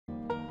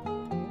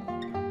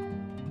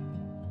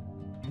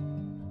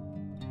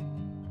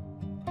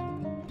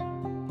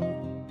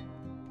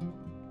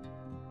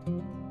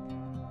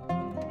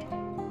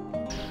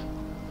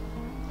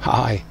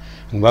Hi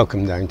and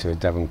welcome down to a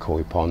Devon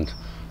koi pond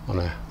on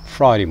a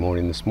Friday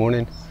morning this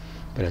morning.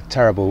 Been a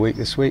terrible week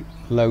this week,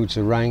 loads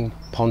of rain,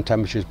 pond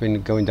temperature's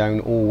been going down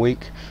all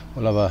week.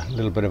 We'll have a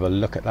little bit of a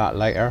look at that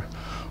later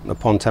on the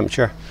pond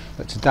temperature.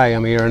 But today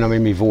I'm here and I'm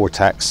in my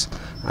Vortex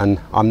and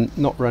I'm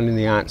not running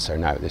the answer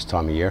now at this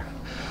time of year.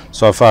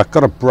 So I've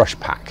got a brush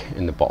pack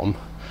in the bottom,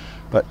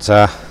 but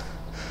the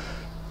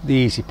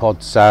easy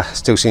pods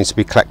still seems to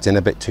be collecting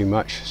a bit too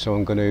much, so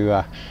I'm going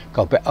to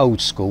go a bit old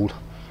school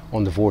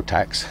on the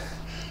Vortex,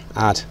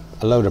 add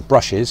a load of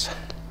brushes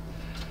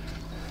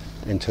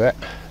into it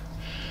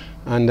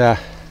and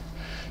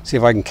see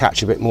if I can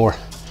catch a bit more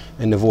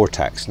in the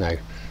Vortex. Now,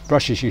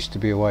 brushes used to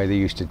be a way they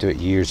used to do it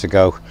years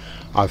ago.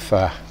 I've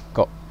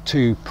got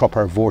two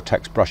proper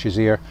Vortex brushes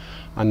here,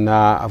 and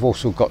I've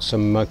also got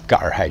some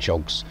gutter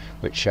hedgehogs,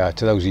 which to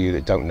those of you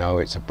that don't know,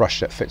 it's a brush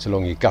that fits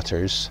along your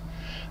gutters,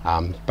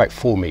 about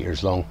 4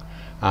 meters long.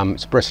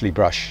 It's a bristly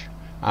brush,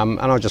 and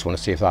I just want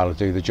to see if that'll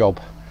do the job.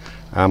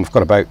 I've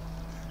got about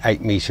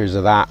 8 meters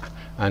of that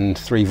and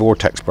 3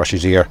 Vortex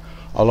brushes here,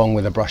 along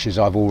with the brushes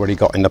I've already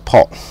got in the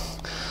pot.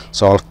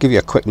 So I'll give you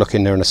a quick look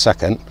in there in a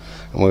second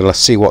and we'll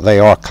see what they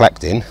are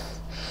collecting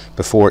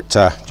before it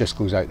just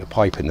goes out the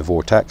pipe in the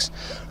Vortex.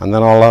 And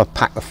then I'll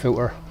pack the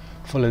filter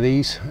full of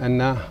these and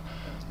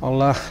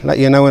I'll let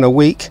you know in a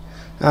week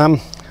how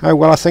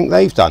well I think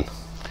they've done.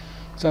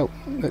 So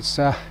let's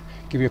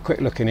give you a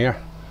quick look in here,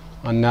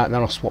 and then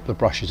I'll swap the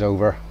brushes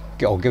over.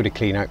 I'll give it a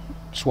clean out,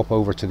 swap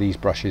over to these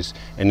brushes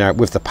in there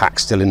with the pack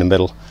still in the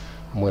middle,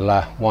 and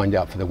we'll wind it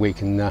up for the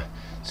week and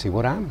see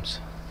what happens.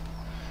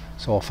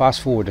 So I'll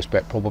fast forward this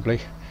bit probably,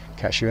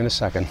 catch you in a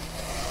second.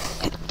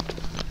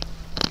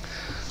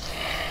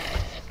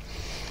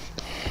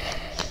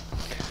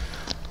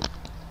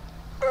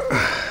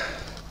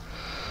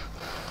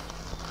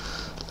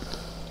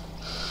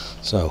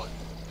 So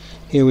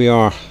here we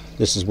are.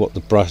 This is what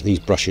these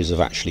brushes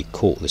have actually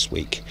caught this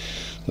week,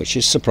 which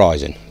is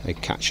surprising. They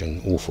catch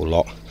an awful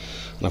lot,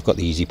 and I've got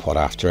the easy pot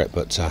after it,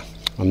 but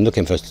I'm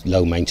looking for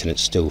low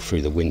maintenance still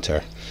through the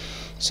winter.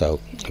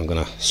 So I'm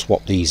going to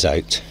swap these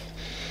out,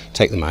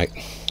 take them out,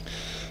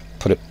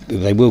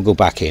 they will go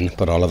back in,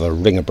 but I'll have a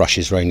ring of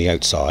brushes around the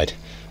outside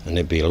and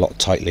they'll be a lot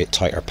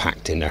tighter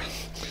packed in there.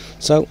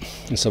 So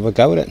let's have a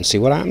go at it and see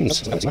what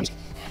happens.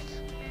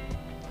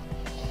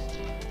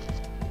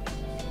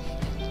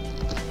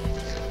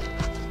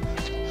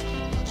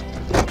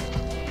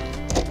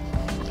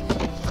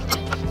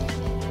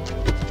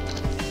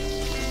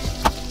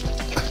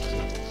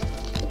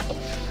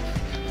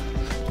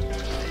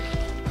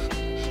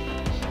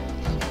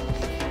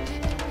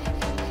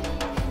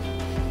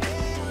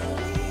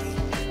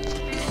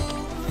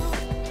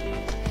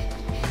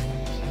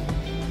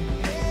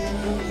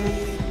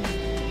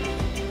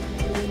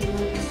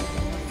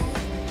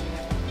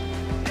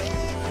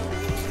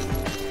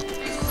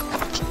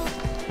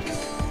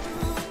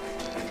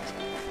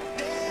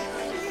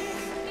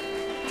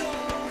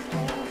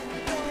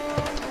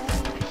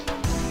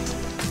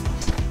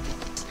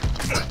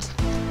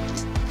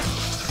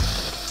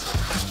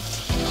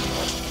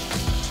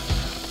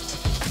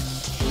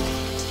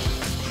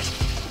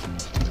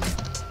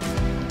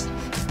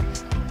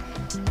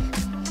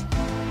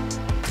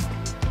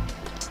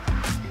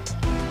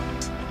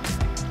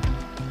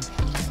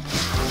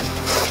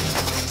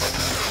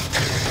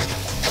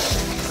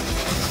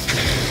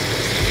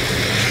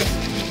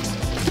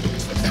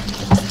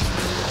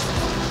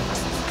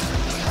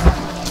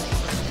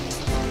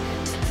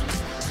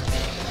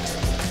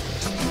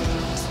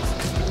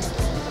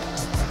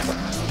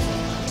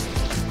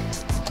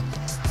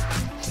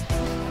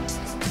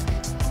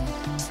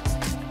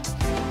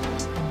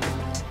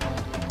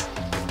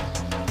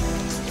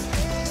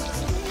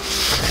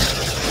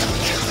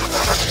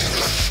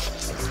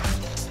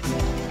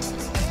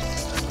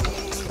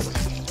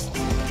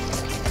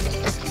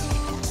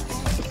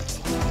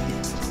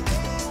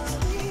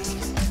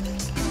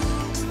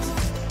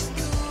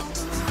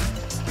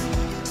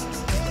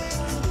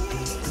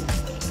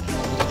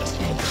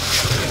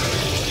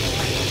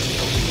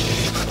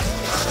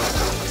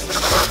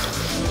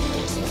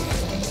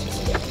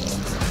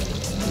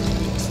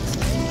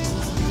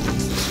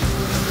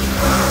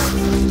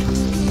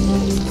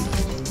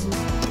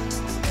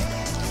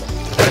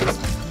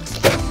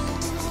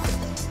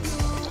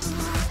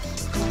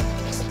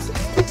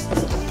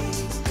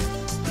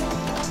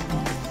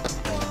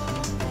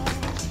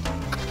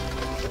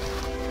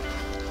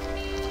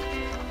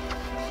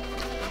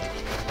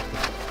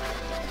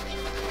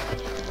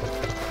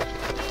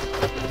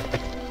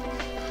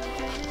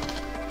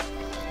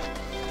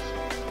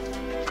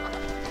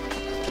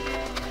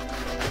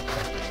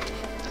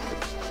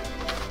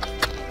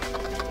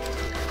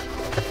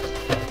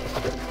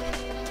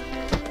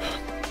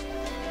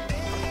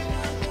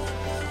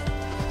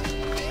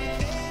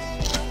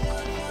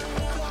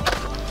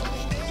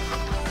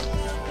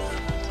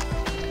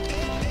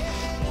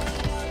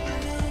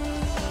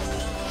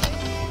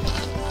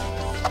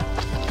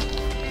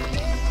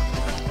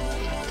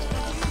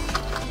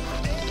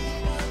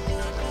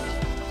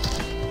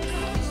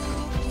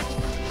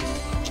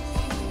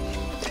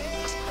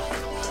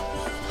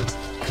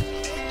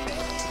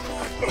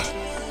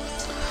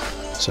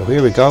 So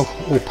here we go,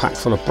 all packed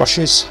full of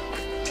brushes.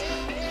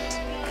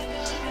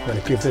 I'm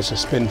going to give this a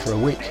spin for a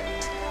week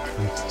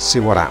and see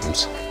what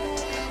happens.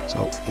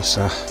 So let's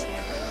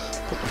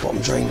put the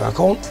bottom drain back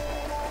on.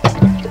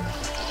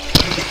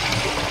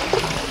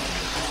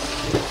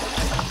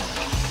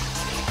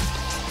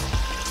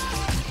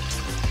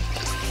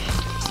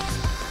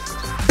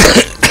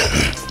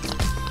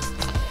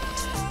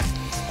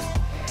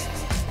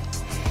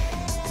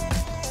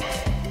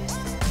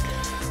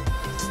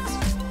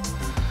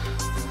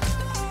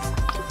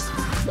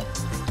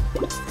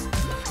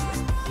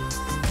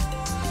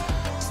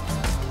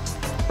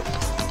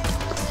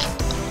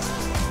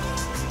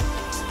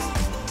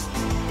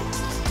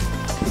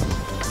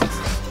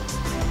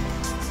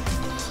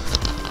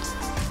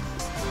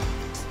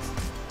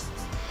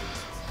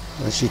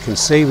 As you can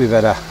see, we've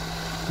had a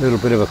little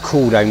bit of a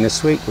cool down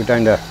this week. We're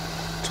down to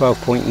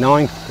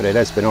 12.9, but it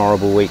has been a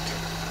horrible week.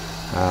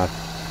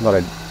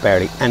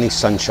 Barely any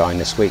sunshine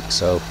this week,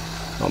 so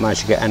not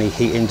managed to get any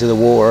heat into the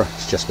water.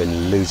 It's just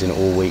been losing it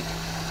all week.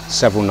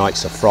 Several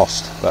nights of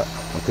frost, but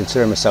I'm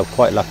considering myself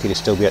quite lucky to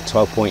still be at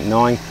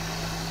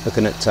 12.9.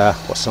 Looking at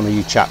what some of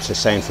you chaps are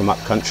saying from up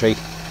country,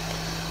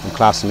 I'm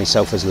classing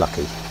myself as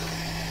lucky.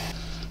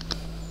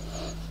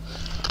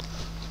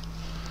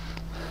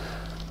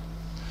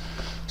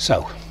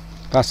 So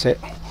that's it,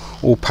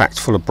 all packed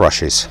full of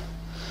brushes.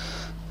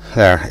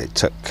 There, it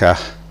took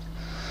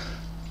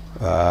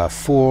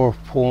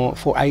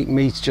 8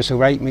 meters, just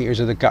over 8 meters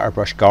of the gutter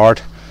brush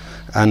guard,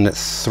 and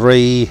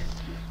 3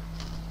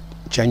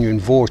 genuine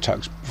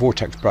Vortex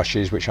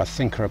brushes, which I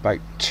think are about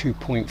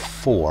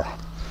 2.4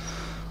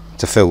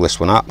 to fill this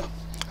one up.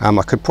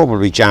 I could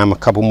probably jam a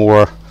couple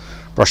more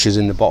brushes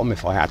in the bottom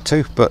if I had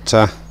to, but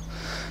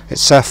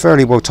it's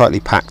fairly well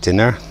tightly packed in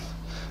there,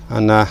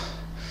 and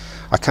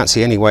I can't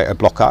see any way to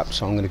block up,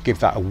 so I'm going to give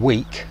that a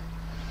week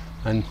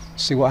and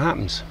see what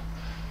happens.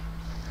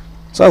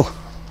 So,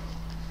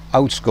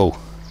 old school.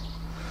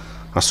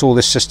 I saw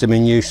this system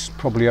in use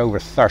probably over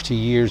 30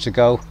 years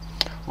ago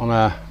on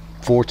a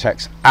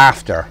Vortex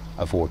after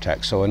a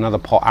Vortex, so another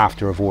pot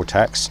after a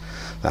Vortex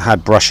that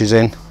had brushes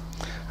in,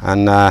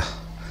 and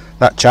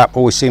that chap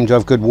always seemed to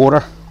have good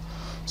water.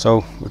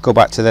 So we'll go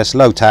back to this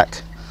low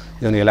tack.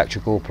 The only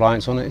electrical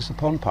appliance on it is the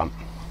pond pump.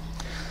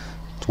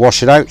 To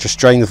wash it out, just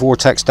drain the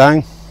Vortex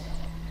down,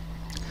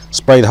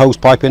 spray the hose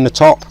pipe in the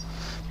top,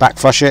 back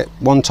flush it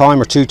 1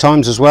 time or 2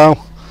 times as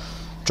well,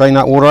 drain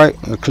that water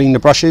out and clean the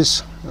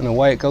brushes, and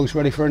away it goes,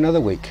 ready for another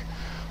week.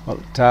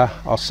 But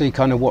I'll see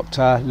kind of what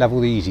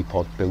level the Easy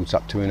Pod builds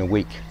up to in a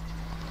week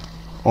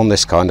on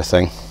this kind of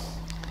thing.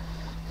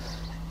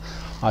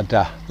 I'd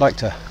like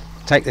to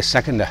take this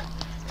second to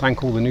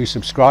thank all the new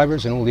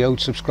subscribers and all the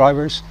old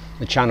subscribers.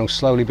 The channel's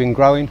slowly been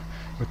growing.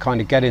 We're kind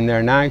of getting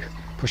there now,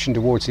 pushing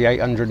towards the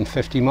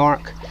 850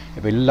 mark.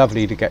 It'd be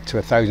lovely to get to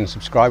 1,000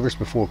 subscribers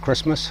before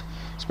Christmas,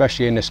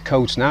 especially in this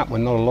cold snap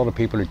when not a lot of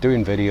people are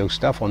doing video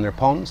stuff on their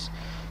ponds.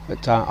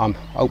 But I'm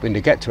hoping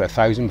to get to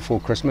 1,000 before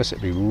Christmas.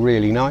 It'd be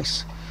really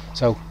nice.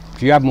 So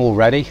if you haven't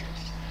already,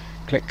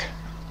 click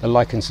the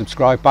like and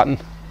subscribe button.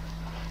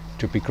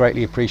 It would be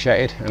greatly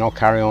appreciated, and I'll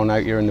carry on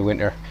out here in the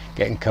winter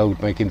getting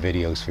cold making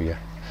videos for you.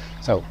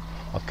 So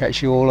I'll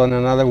catch you all on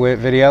another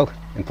video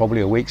in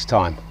probably a week's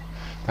time.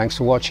 Thanks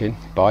for watching.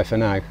 Bye for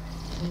now.